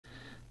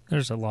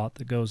There's a lot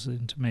that goes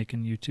into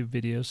making YouTube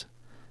videos.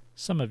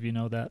 Some of you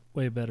know that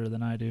way better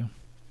than I do.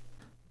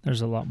 There's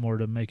a lot more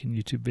to making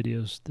YouTube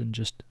videos than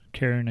just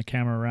carrying a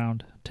camera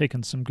around,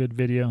 taking some good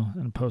video,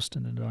 and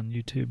posting it on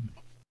YouTube.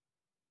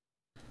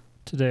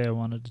 Today I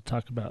wanted to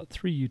talk about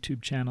 3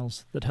 YouTube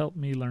channels that helped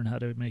me learn how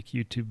to make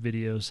YouTube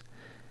videos.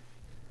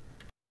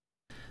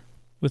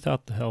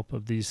 Without the help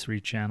of these 3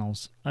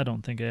 channels, I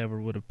don't think I ever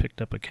would have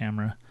picked up a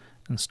camera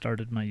and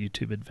started my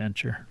YouTube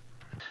adventure.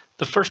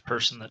 The first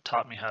person that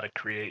taught me how to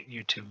create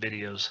YouTube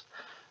videos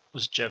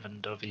was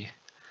Jevin Dovey.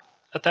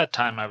 At that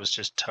time I was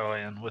just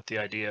toying with the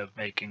idea of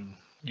making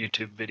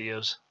YouTube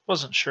videos.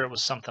 Wasn't sure it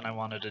was something I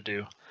wanted to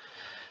do.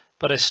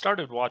 But I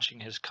started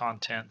watching his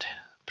content,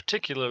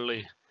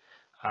 particularly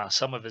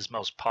some of his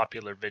most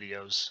popular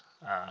videos.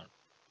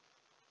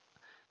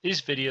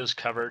 These videos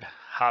covered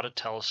how to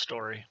tell a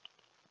story.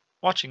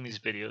 Watching these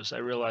videos, I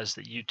realized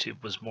that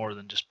YouTube was more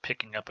than just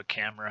picking up a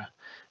camera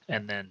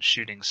and then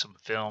shooting some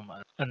film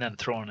and then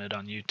throwing it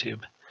on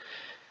YouTube.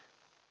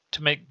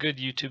 To make good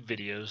YouTube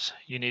videos,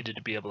 you needed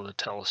to be able to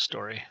tell a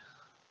story.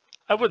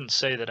 I wouldn't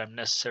say that I'm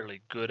necessarily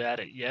good at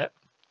it yet.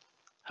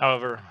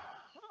 However,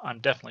 I'm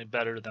definitely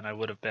better than I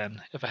would have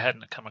been if I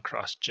hadn't come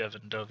across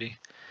Jevin Dovey.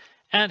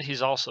 And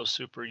he's also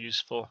super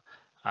useful.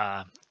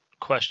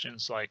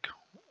 Questions like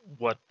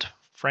what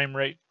frame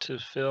rate to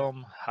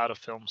film, how to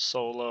film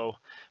solo,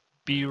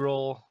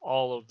 B-roll,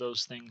 all of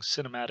those things,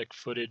 cinematic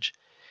footage.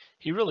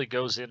 He really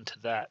goes into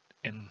that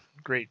in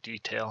great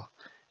detail,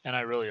 and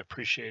I really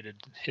appreciated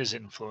his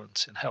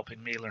influence in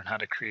helping me learn how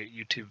to create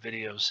YouTube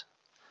videos.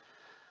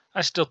 I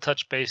still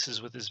touch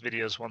bases with his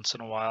videos once in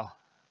a while,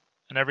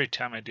 and every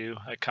time I do,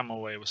 I come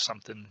away with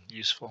something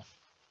useful.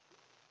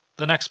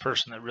 The next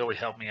person that really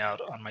helped me out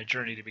on my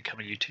journey to become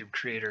a YouTube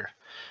creator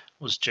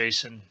was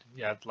Jason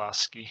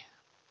Yadlowski.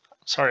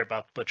 Sorry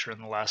about butchering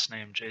the last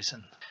name,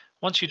 Jason.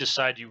 Once you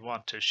decide you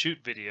want to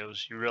shoot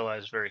videos, you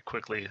realize very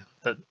quickly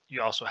that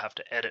you also have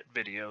to edit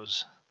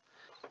videos.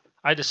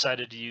 I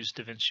decided to use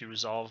DaVinci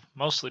Resolve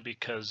mostly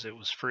because it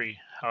was free.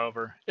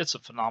 However, it's a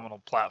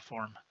phenomenal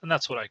platform, and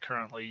that's what I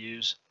currently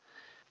use.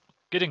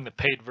 Getting the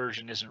paid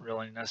version isn't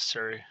really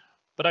necessary,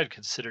 but I'd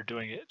consider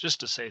doing it just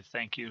to say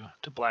thank you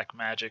to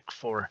Blackmagic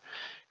for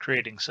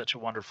creating such a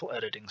wonderful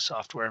editing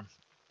software.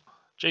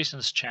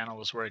 Jason's channel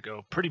is where I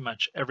go pretty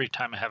much every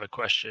time I have a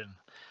question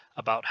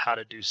about how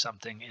to do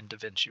something in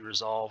DaVinci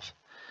Resolve.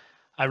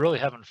 I really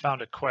haven't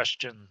found a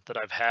question that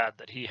I've had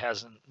that he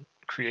hasn't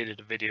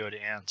created a video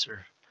to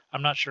answer.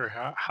 I'm not sure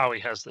how he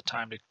has the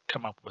time to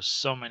come up with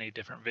so many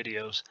different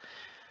videos.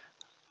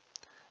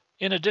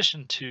 In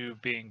addition to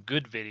being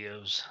good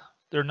videos,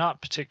 they're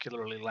not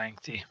particularly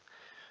lengthy.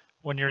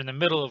 When you're in the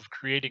middle of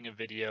creating a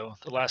video,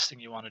 the last thing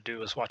you want to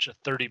do is watch a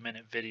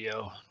 30-minute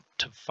video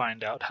to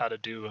find out how to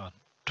do a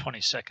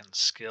 20-second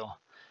skill.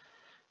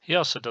 He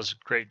also does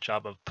a great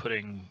job of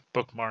putting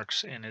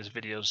bookmarks in his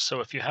videos, so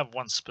if you have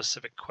one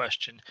specific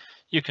question,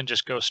 you can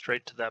just go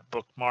straight to that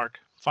bookmark,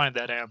 find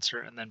that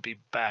answer, and then be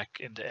back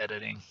into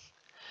editing.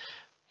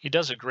 He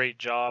does a great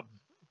job,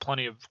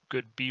 plenty of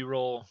good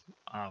B-roll,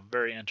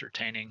 very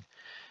entertaining,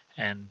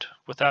 and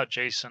without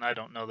Jason, I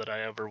don't know that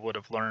I ever would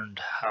have learned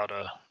how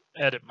to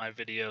edit my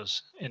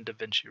videos in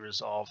DaVinci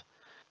Resolve.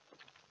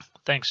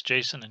 Thanks,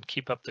 Jason, and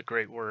keep up the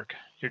great work.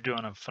 You're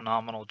doing a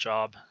phenomenal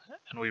job,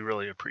 and we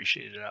really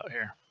appreciate it out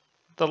here.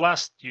 The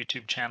last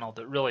YouTube channel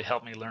that really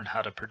helped me learn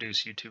how to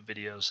produce YouTube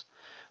videos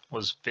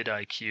was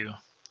vidIQ.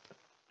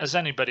 As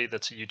anybody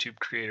that's a YouTube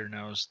creator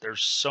knows,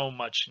 there's so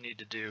much you need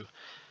to do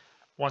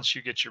once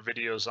you get your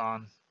videos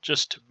on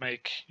just to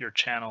make your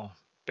channel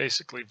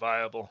basically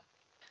viable.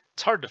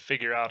 It's hard to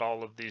figure out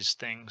all of these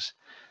things,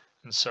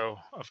 and so,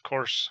 of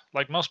course,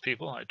 like most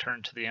people, I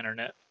turned to the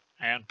internet,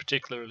 and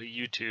particularly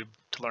YouTube,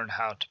 to learn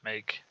how to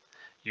make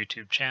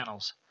YouTube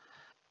channels.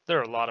 There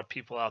are a lot of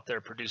people out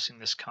there producing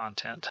this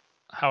content.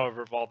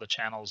 However, of all the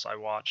channels I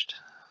watched,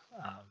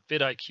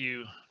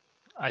 vidIQ,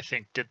 I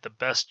think, did the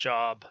best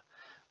job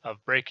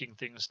of breaking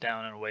things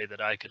down in a way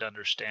that I could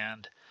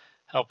understand,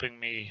 helping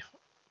me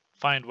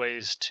find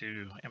ways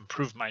to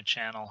improve my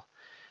channel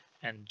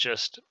and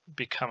just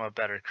become a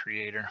better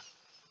creator.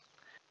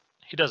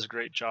 He does a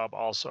great job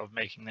also of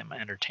making them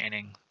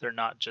entertaining. They're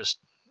not just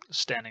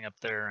standing up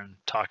there and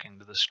talking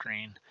to the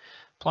screen.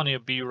 Plenty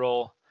of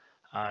B-roll,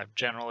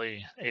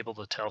 generally able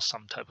to tell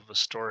some type of a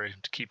story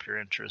to keep your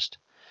interest.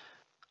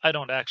 I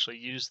don't actually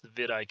use the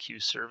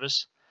vidIQ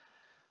service.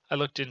 I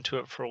looked into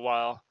it for a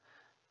while.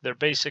 Their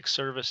basic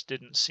service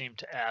didn't seem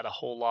to add a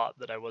whole lot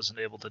that I wasn't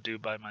able to do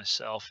by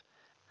myself.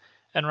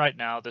 And right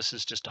now, this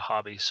is just a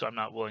hobby, so I'm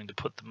not willing to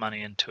put the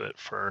money into it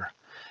for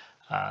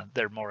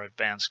their more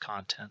advanced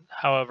content.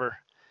 However,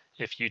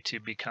 if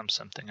YouTube becomes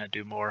something I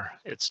do more,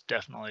 it's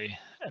definitely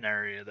an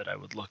area that I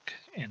would look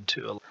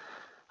into.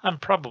 I'm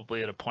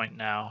probably at a point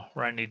now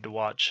where I need to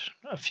watch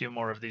a few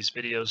more of these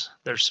videos.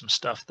 There's some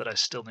stuff that I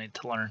still need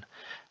to learn.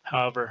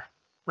 However,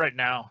 right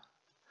now,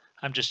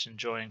 I'm just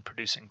enjoying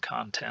producing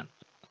content.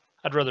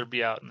 I'd rather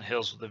be out in the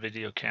hills with a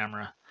video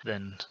camera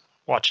than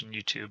watching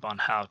YouTube on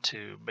how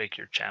to make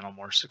your channel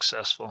more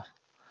successful.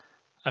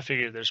 I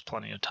figure there's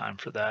plenty of time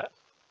for that.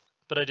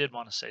 But I did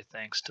want to say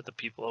thanks to the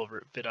people over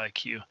at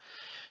vidIQ.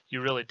 You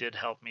really did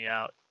help me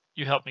out.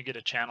 You helped me get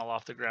a channel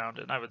off the ground,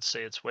 and I would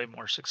say it's way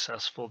more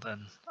successful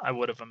than I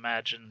would have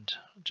imagined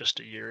just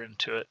a year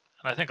into it.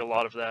 And I think a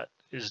lot of that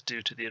is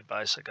due to the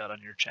advice I got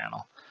on your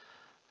channel.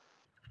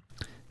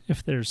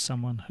 If there's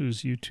someone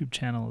whose YouTube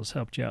channel has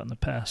helped you out in the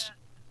past,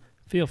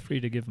 feel free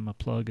to give them a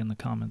plug in the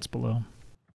comments below.